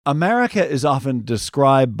America is often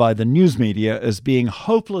described by the news media as being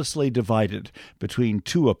hopelessly divided between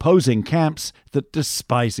two opposing camps that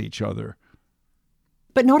despise each other.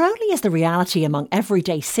 But not only is the reality among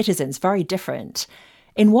everyday citizens very different,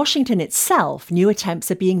 in Washington itself, new attempts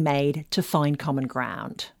are being made to find common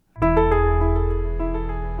ground.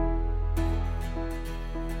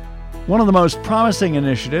 One of the most promising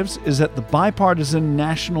initiatives is at the bipartisan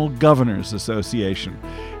National Governors Association.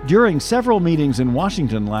 During several meetings in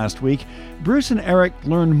Washington last week, Bruce and Erik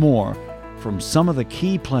learned more from some of the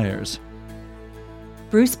key players.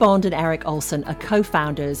 Bruce Bond and Erik Olson are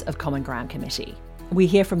co-founders of Common Ground Committee. We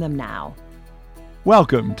hear from them now.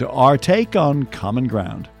 Welcome to our take on Common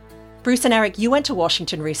Ground. Bruce and Erik, you went to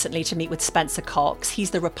Washington recently to meet with Spencer Cox. He's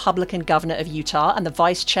the Republican governor of Utah and the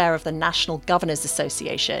vice chair of the National Governors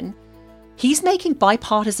Association. He's making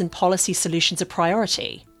bipartisan policy solutions a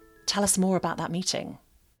priority. Tell us more about that meeting.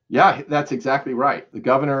 Yeah, that's exactly right. The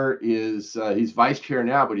governor is, he's vice chair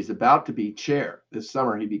now, but he's about to be chair. This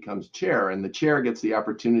summer he becomes chair, and the chair gets the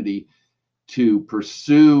opportunity to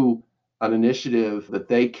pursue an initiative that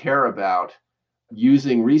they care about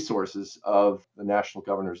using resources of the National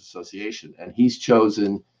Governors Association. And he's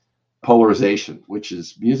chosen polarization, which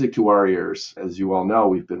is music to our ears. As you all know,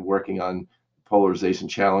 we've been working on polarization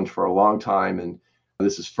challenge for a long time, and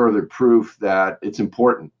this is further proof that it's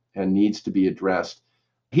important and needs to be addressed.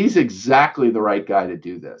 He's exactly the right guy to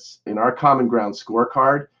do this. In our Common Ground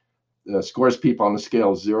scorecard, scores people on a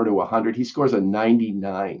scale of 0 to 100. He scores a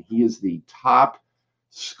 99. He is the top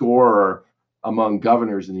scorer among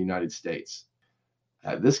governors in the United States.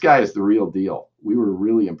 This guy is the real deal. We were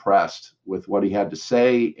really impressed with what he had to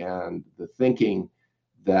say and the thinking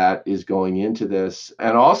that is going into this,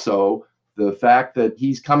 and also the fact that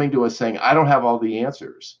he's coming to us saying, I don't have all the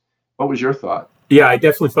answers. What was your thought? Yeah, I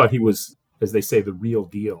definitely thought he was, as they say, the real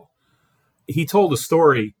deal. He told a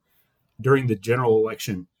story during the general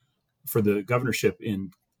election for the governorship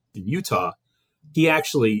in Utah. He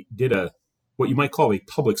actually did what you might call a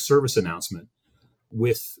public service announcement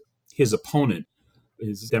with his opponent,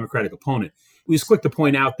 his Democratic opponent. He was quick to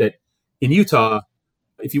point out that in Utah,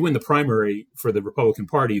 if you win the primary for the Republican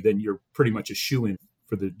Party, then you're pretty much a shoo-in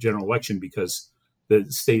for the general election because the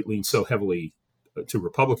state leans so heavily to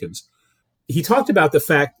Republicans. He talked about the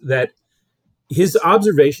fact that his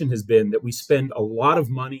observation has been that we spend a lot of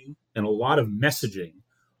money and a lot of messaging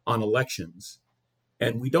on elections,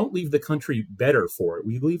 and we don't leave the country better for it.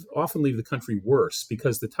 We often leave the country worse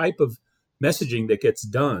because the type of messaging that gets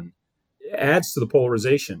done adds to the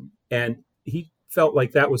polarization. And he felt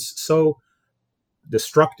like that was so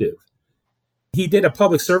destructive. He did a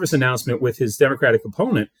public service announcement with his Democratic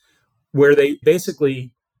opponent where they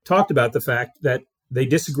basically talked about the fact that they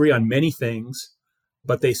disagree on many things,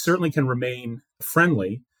 but they certainly can remain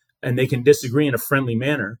friendly and they can disagree in a friendly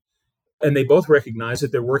manner. And they both recognize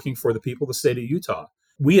that they're working for the people of the state of Utah.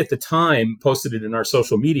 We at the time posted it in our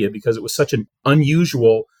social media because it was such an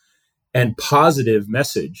unusual and positive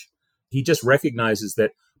message. He just recognizes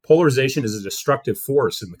that polarization is a destructive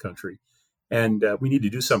force in the country, and we need to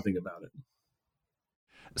do something about it.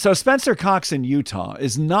 So Spencer Cox in Utah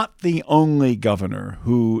is not the only governor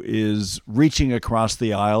who is reaching across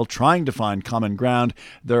the aisle, trying to find common ground.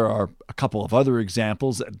 There are a couple of other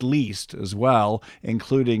examples, at least, as well,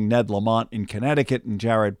 including Ned Lamont in Connecticut and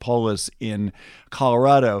Jared Polis in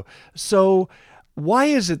Colorado. So why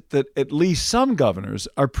is it that at least some governors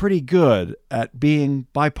are pretty good at being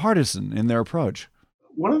bipartisan in their approach?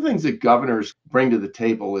 One of the things that governors bring to the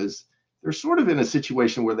table is they're sort of in a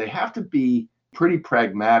situation where they have to be pretty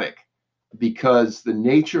pragmatic because the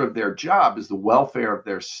nature of their job is the welfare of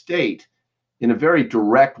their state in a very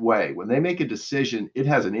direct way. When they make a decision, it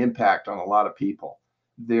has an impact on a lot of people.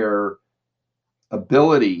 Their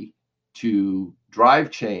ability to drive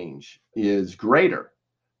change is greater,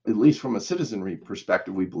 at least from a citizenry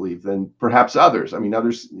perspective, we believe, than perhaps others. I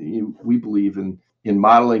mean, we believe in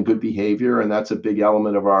modeling good behavior, and that's a big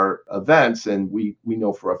element of our events. And we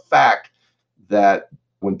know for a fact that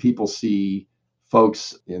when people see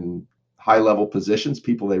folks in high-level positions,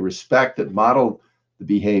 people they respect that model the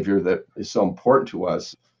behavior that is so important to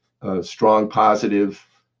us, strong, positive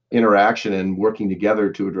interaction and working together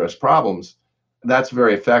to address problems, that's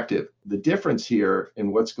very effective. The difference here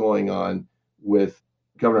in what's going on with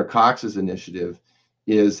Governor Cox's initiative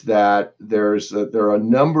is that there are a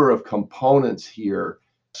number of components here.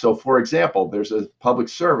 So, for example, there's a public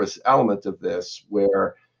service element of this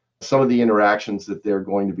where some of the interactions that they're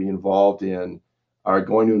going to be involved in are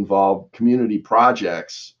going to involve community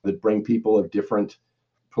projects that bring people of different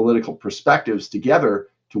political perspectives together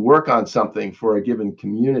to work on something for a given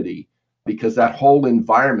community. because that whole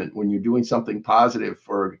environment, when you're doing something positive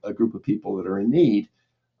for a group of people that are in need,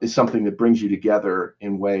 is something that brings you together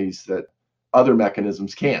in ways that other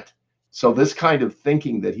mechanisms can't. So this kind of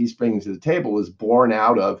thinking that he's bringing to the table is born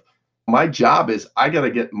out of my job is I got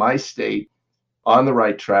to get my state on the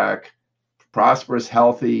right track, prosperous,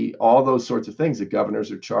 healthy, all those sorts of things that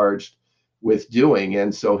governors are charged with doing.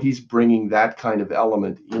 And so he's bringing that kind of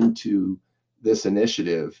element into this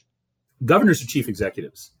initiative. Governors are chief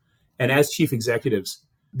executives. And as chief executives,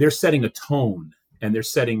 they're setting a tone and they're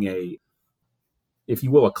setting a, if you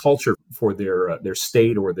will, a culture for their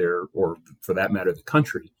state or for that matter, the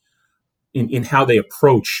country in how they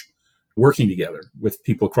approach working together with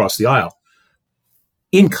people across the aisle.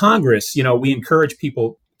 In Congress, we encourage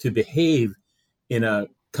people to behave in a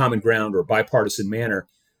common ground or bipartisan manner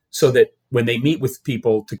so that when they meet with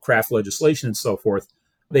people to craft legislation and so forth,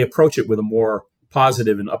 they approach it with a more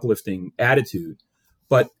positive and uplifting attitude.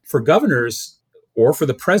 But for governors, or for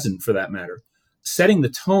the president for that matter, setting the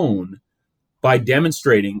tone by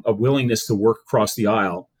demonstrating a willingness to work across the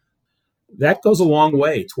aisle, that goes a long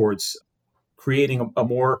way towards creating a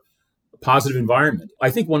more positive environment.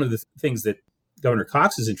 I think one of the things that Governor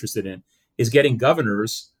Cox is interested in is getting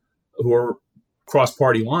governors who are cross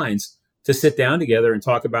party lines to sit down together and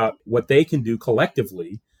talk about what they can do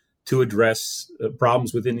collectively to address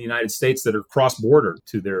problems within the United States that are cross border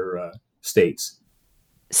to their states.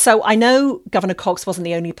 So I know Governor Cox wasn't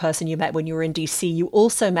the only person you met when you were in DC. You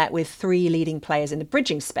also met with three leading players in the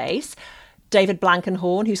bridging space. David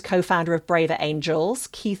Blankenhorn, who's co-founder of Braver Angels,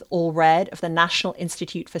 Keith Allred of the National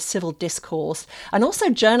Institute for Civil Discourse, and also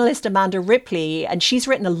journalist Amanda Ripley. And she's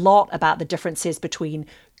written a lot about the differences between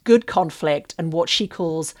good conflict and what she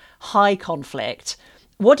calls high conflict.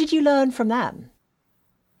 What did you learn from them?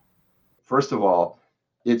 First of all,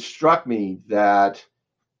 it struck me that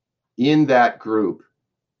in that group,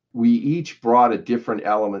 we each brought a different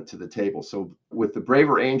element to the table. So with the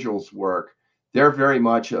Braver Angels work, they're very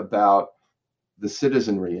much about the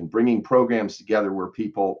citizenry and bringing programs together where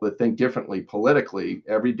people that think differently politically,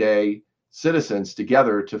 everyday citizens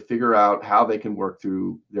together to figure out how they can work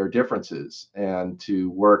through their differences and to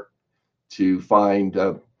work to find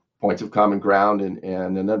points of common ground and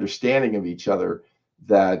an understanding of each other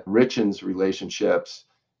that richens relationships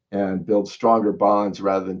and builds stronger bonds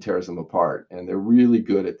rather than tears them apart. And they're really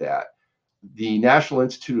good at that. The National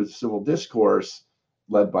Institute of Civil Discourse,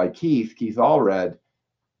 led by Keith Allred,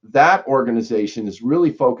 that organization is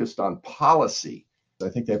really focused on policy. I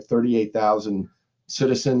think they have 38,000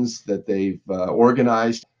 citizens that they've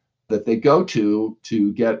organized that they go to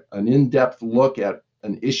get an in-depth look at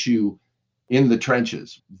an issue in the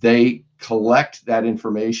trenches. They collect that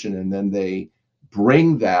information and then they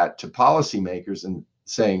bring that to policymakers and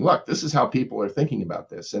saying, look, this is how people are thinking about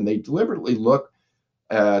this. And they deliberately look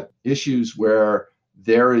at issues where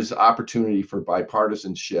there is opportunity for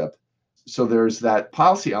bipartisanship. So there's that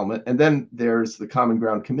policy element. And then there's the Common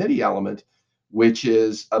Ground Committee element, which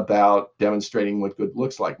is about demonstrating what good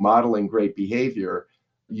looks like, modeling great behavior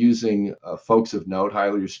using folks of note,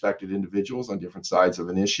 highly respected individuals on different sides of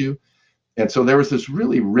an issue. And so there was this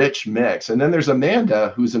really rich mix. And then there's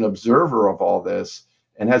Amanda, who's an observer of all this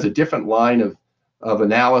and has a different line of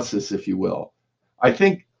analysis, if you will. I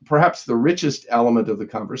think perhaps the richest element of the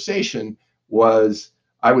conversation was,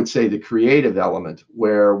 I would say, the creative element,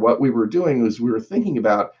 where what we were doing was we were thinking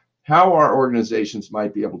about how our organizations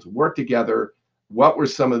might be able to work together. What were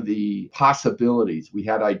some of the possibilities? We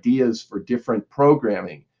had ideas for different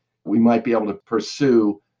programming we might be able to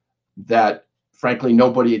pursue that, frankly,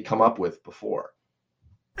 nobody had come up with before.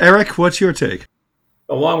 Erik, what's your take?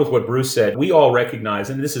 Along with what Bruce said, we all recognize,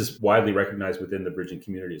 and this is widely recognized within the bridging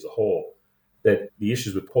community as a whole, that the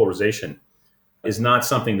issues with polarization is not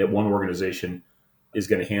something that one organization is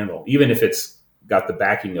going to handle, even if it's got the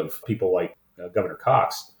backing of people like Governor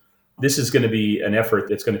Cox. This is going to be an effort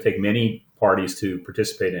that's going to take many parties to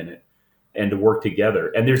participate in it and to work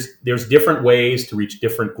together. And there's different ways to reach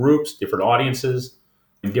different groups, different audiences,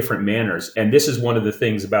 in different manners. And this is one of the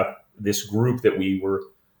things about this group that we were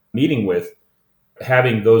meeting with,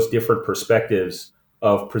 having those different perspectives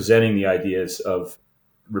of presenting the ideas of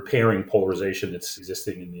repairing polarization that's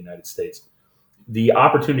existing in the United States. The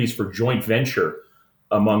opportunities for joint venture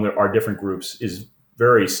among our different groups is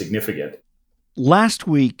very significant. Last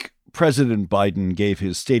week, President Biden gave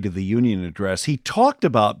his State of the Union address. He talked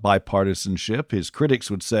about bipartisanship. His critics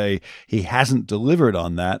would say he hasn't delivered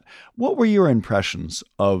on that. What were your impressions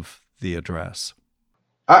of the address?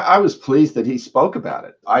 I was pleased that he spoke about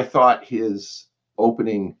it. I thought his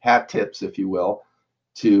opening hat tips, if you will,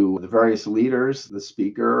 to the various leaders, the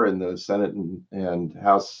Speaker and the Senate and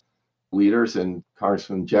House leaders and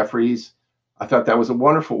Congressman Jeffries. I thought that was a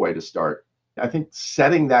wonderful way to start. I think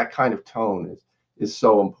setting that kind of tone is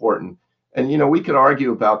so important. And, we could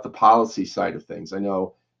argue about the policy side of things. I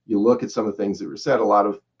know you look at some of the things that were said, a lot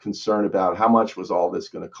of concern about how much was all this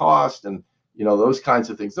going to cost and, those kinds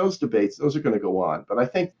of things, those debates, those are going to go on. But I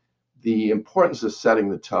think the importance of setting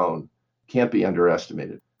the tone can't be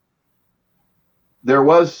underestimated. There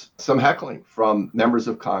was some heckling from members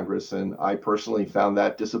of Congress, and I personally found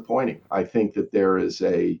that disappointing. I think that there's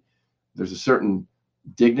a certain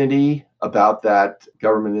dignity about that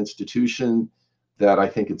government institution that I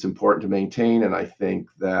think it's important to maintain, and I think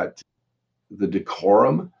that the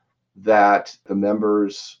decorum that the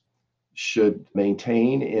members should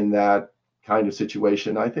maintain in that kind of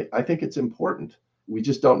situation, I think it's important. We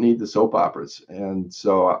just don't need the soap operas, and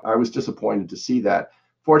so I was disappointed to see that.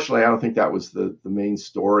 Fortunately, I don't think that was the main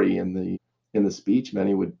story in the speech.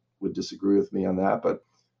 Many would disagree with me on that, but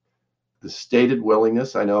the stated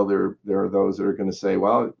willingness, I know there are those that are going to say,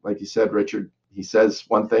 well, like you said, Richard, he says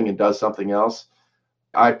one thing and does something else.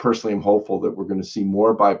 I personally am hopeful that we're going to see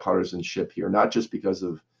more bipartisanship here, not just because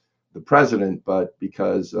of the president, but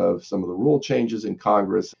because of some of the rule changes in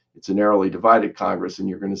Congress. It's a narrowly divided Congress, and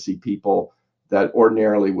you're going to see people that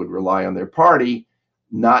ordinarily would rely on their party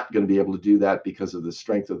not going to be able to do that because of the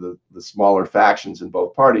strength of the smaller factions in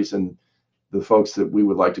both parties. And the folks that we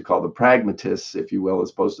would like to call the pragmatists, if you will,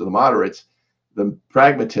 as opposed to the moderates, the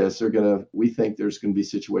pragmatists we think there's going to be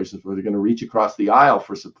situations where they're going to reach across the aisle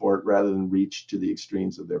for support rather than reach to the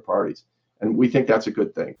extremes of their parties. And we think that's a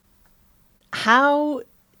good thing. How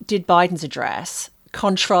did Biden's address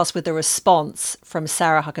contrast with the response from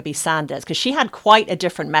Sarah Huckabee Sanders? Because she had quite a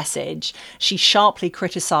different message. She sharply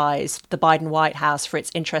criticized the Biden White House for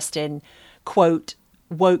its interest in, quote,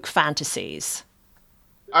 woke fantasies.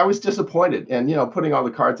 I was disappointed. And, putting all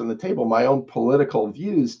the cards on the table, my own political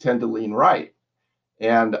views tend to lean right.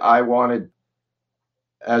 And I wanted,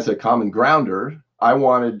 as a common grounder, I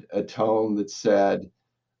wanted a tone that said,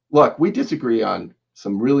 look, we disagree on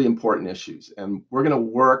some really important issues, and we're going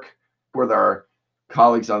to work with our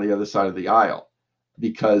colleagues on the other side of the aisle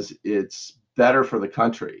because it's better for the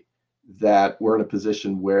country that we're in a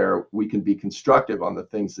position where we can be constructive on the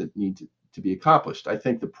things that need to be accomplished. I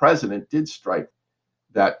think the president did strike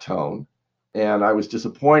that tone, and I was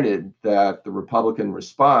disappointed that the Republican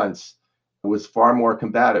response was far more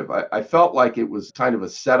combative. I felt like it was kind of a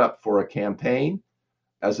setup for a campaign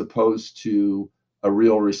as opposed to a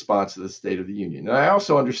real response to the State of the Union. And I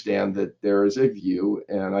also understand that there is a view,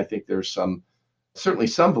 and I think there's certainly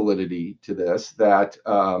some validity to this, that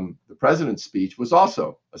the president's speech was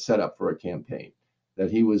also a setup for a campaign, that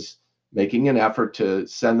he was making an effort to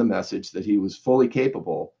send the message that he was fully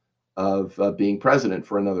capable of being president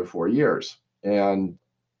for another 4 years. And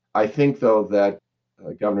I think, though, that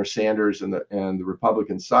Governor Sanders and the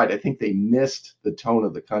Republican side, I think they missed the tone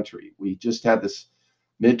of the country. We just had this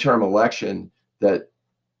midterm election that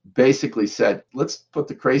basically said, let's put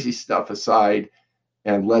the crazy stuff aside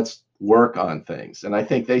and let's work on things. And I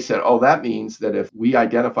think they said, oh, that means that if we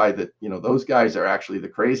identify that, those guys are actually the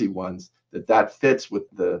crazy ones, that fits with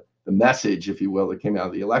the message, if you will, that came out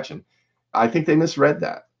of the election. I think they misread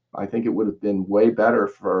that. I think it would have been way better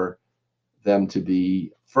for them to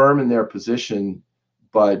be firm in their position,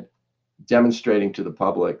 but demonstrating to the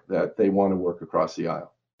public that they want to work across the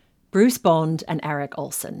aisle. Bruce Bond and Erik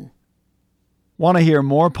Olson. Want to hear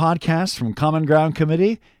more podcasts from Common Ground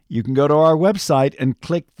Committee? You can go to our website and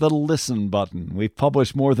click the Listen button. We've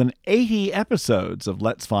published more than 80 episodes of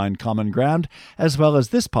Let's Find Common Ground, as well as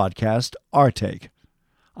this podcast, Our Take.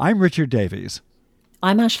 I'm Richard Davies.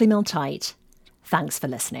 I'm Ashley Milne-Tite. Thanks for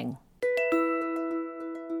listening.